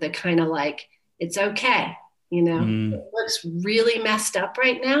a kind of like, it's okay. It looks really messed up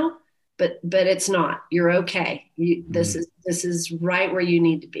right now, but it's not. You're okay. This is right where you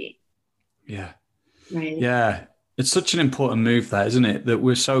need to be. Yeah. Right. Yeah. It's such an important move, that, isn't it? That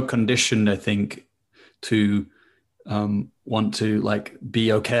we're so conditioned, I think, to want to like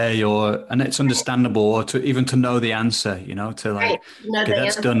be okay, and it's understandable, or to even to know the answer, to like, right. Okay,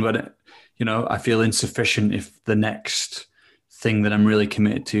 that's done. But, I feel insufficient if the next thing that I'm really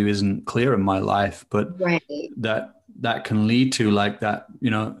committed to isn't clear in my life. But right. that can lead to like that,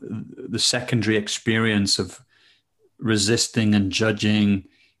 the secondary experience of resisting and judging,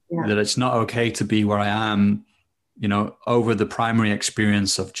 that it's not okay to be where I am, over the primary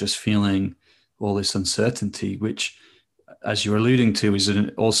experience of just feeling all this uncertainty, which, as you're alluding to, is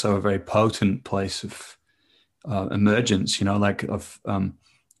also a very potent place of emergence, like of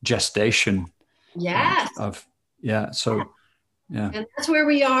gestation. Yes. Yeah. And that's where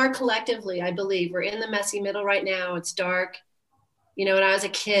we are collectively, I believe. We're in the messy middle right now. It's dark. When I was a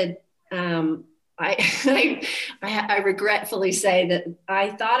kid, I regretfully say that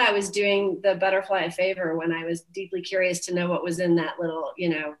I thought I was doing the butterfly a favor when I was deeply curious to know what was in that little,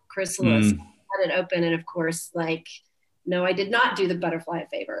 chrysalis. I had it open, and of course, no, I did not do the butterfly a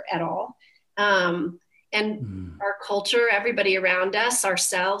favor at all. Our culture, everybody around us,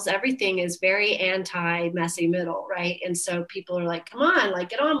 ourselves, everything is very anti-messy middle, right? And so people are like, come on, like,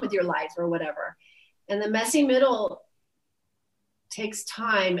 get on with your life or whatever. And the messy middle takes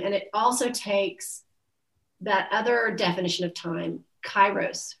time, and it also takes that other definition of time,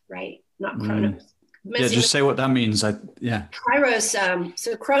 kairos, right? Not chronos. Just say what that means. Kairos.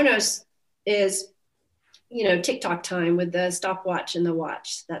 So chronos is, TikTok time with the stopwatch and the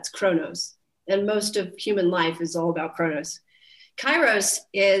watch. That's chronos. And most of human life is all about chronos. Kairos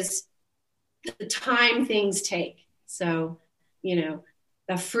is the time things take. So,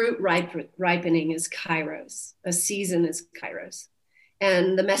 a fruit ripening is kairos. A season is kairos.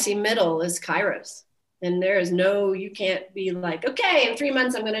 And the messy middle is kairos. And you can't be like, okay, in 3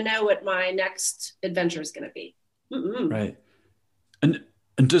 months, I'm going to know what my next adventure is going to be. Right. And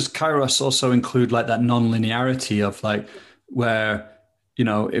does kairos also include like that non-linearity of like where,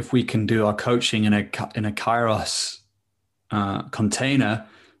 if we can do our coaching in a kairos container,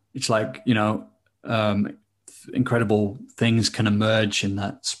 it's like, incredible things can emerge in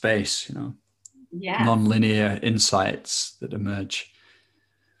that space, non-linear insights that emerge.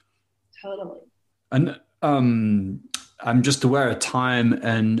 Totally. And I'm just aware of time,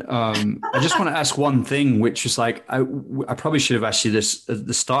 and I just want to ask one thing, which is like, I probably should have asked you this at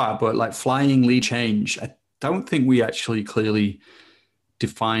the start, but like flying lead change, I don't think we actually clearly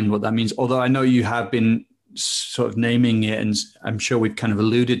defined what that means. Although I know you have been sort of naming it, and I'm sure we've kind of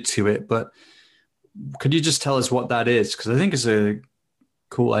alluded to it, but could you just tell us what that is? Because I think it's a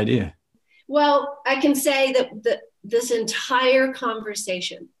cool idea. Well, I can say that this entire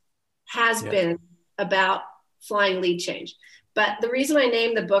conversation has been about flying lead change. But the reason I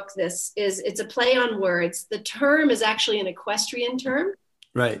named the book this is it's a play on words. The term is actually an equestrian term.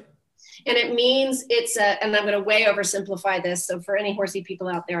 Right. And it means and I'm going to way oversimplify this. So for any horsey people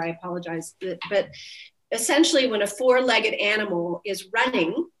out there, I apologize. But essentially when a four-legged animal is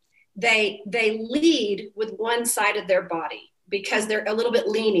running, they lead with one side of their body because they're a little bit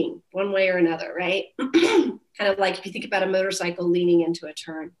leaning one way or another, right? Kind of like if you think about a motorcycle leaning into a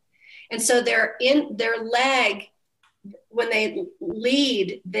turn. And so they're in their leg, when they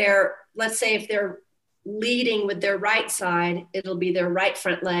lead, let's say if they're leading with their right side, it'll be their right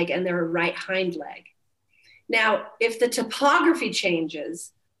front leg and their right hind leg. Now, if the topography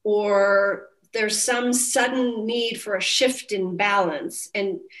changes or there's some sudden need for a shift in balance,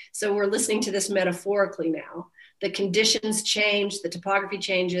 and so we're listening to this metaphorically now, the conditions change, the topography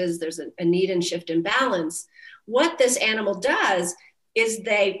changes, there's a need and shift in balance. What this animal does is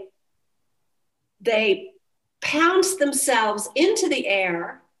they pounce themselves into the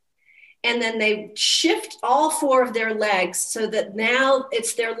air, and then they shift all 4 of their legs so that now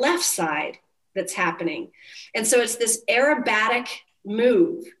it's their left side that's happening. And so it's this aerobatic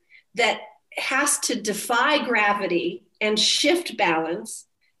move that has to defy gravity and shift balance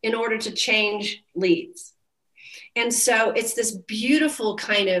in order to change leads. And so it's this beautiful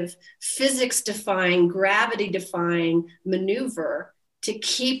kind of physics defying, gravity defying maneuver to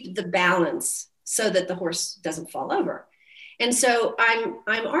keep the balance so that the horse doesn't fall over. And so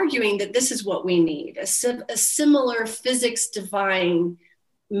I'm arguing that this is what we need, a similar physics defying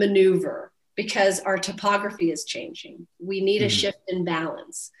maneuver, because our topography is changing. We need a shift in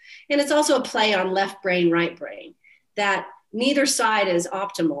balance. And it's also a play on left brain, right brain, that neither side is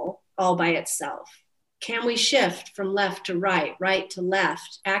optimal all by itself. Can we shift from left to right, right to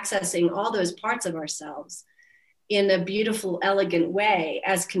left, accessing all those parts of ourselves in a beautiful, elegant way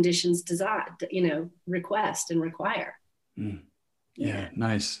as conditions request and require? Yeah,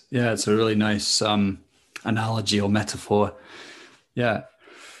 nice. Yeah, it's a really nice analogy or metaphor. Yeah.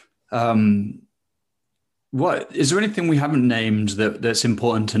 What is there anything we haven't named that's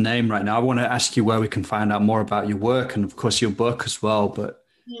important to name right now? I want to ask you where we can find out more about your work and, of course, your book as well. But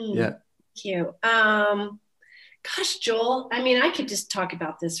yeah, thank you. Gosh, Joel. I mean, I could just talk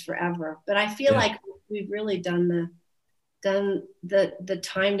about this forever, but I feel like we've really done the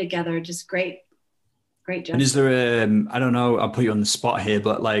time together. Just great justice. And is there I don't know, I'll put you on the spot here,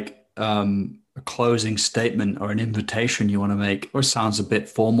 but like a closing statement or an invitation you want to make? Or it sounds a bit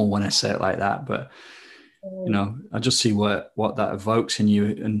formal when I say it like that, but I just see what that evokes in you,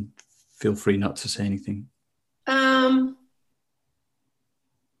 and feel free not to say anything.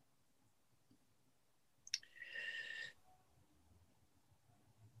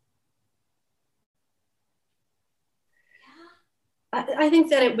 I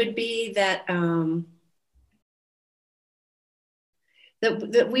think that it would be that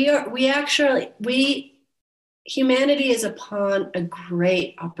humanity is upon a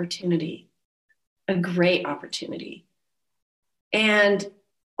great opportunity. And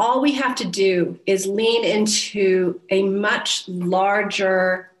all we have to do is lean into a much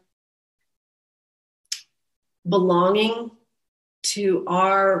larger belonging to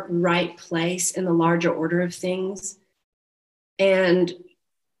our right place in the larger order of things. And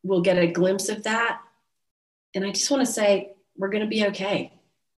we'll get a glimpse of that. And I just want to say, we're going to be okay.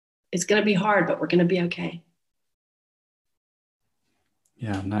 It's going to be hard, but we're going to be okay.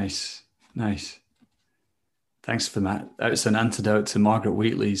 Yeah, nice. Thanks for that. It's an antidote to Margaret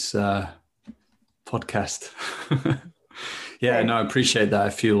Wheatley's podcast. Yeah, no, I appreciate that. I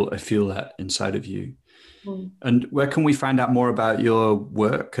feel that inside of you. And where can we find out more about your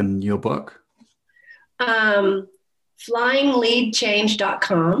work and your book?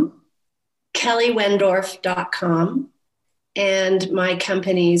 FlyingLeadChange.com, KellyWendorf.com, and my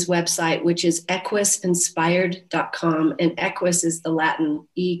company's website, which is EquusInspired.com. And Equus is the Latin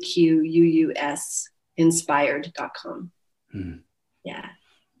EQUUS, inspired.com. Yeah.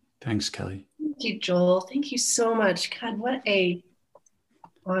 Thanks, Kelly. Thank you, Joel. Thank you so much. God, what a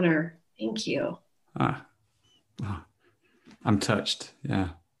honor. Thank you. I'm touched. Yeah.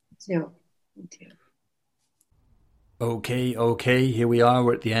 Me too. Okay. Here we are.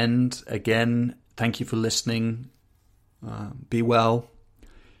 We're at the end. Again, thank you for listening. Be well.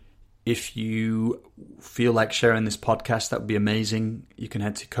 If you feel like sharing this podcast, that would be amazing. You can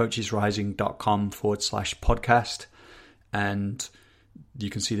head to coachesrising.com/podcast, and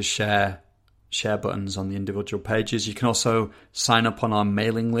you can see the share buttons on the individual pages. You can also sign up on our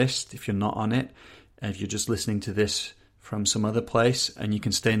mailing list if you're not on it, and if you're just listening to this from some other place, and you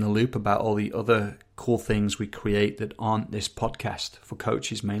can stay in the loop about all the other cool things we create that aren't this podcast, for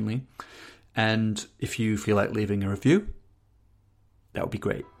coaches mainly. And if you feel like leaving a review, that would be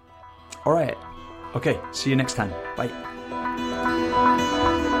great. All right. Okay. See you next time. Bye.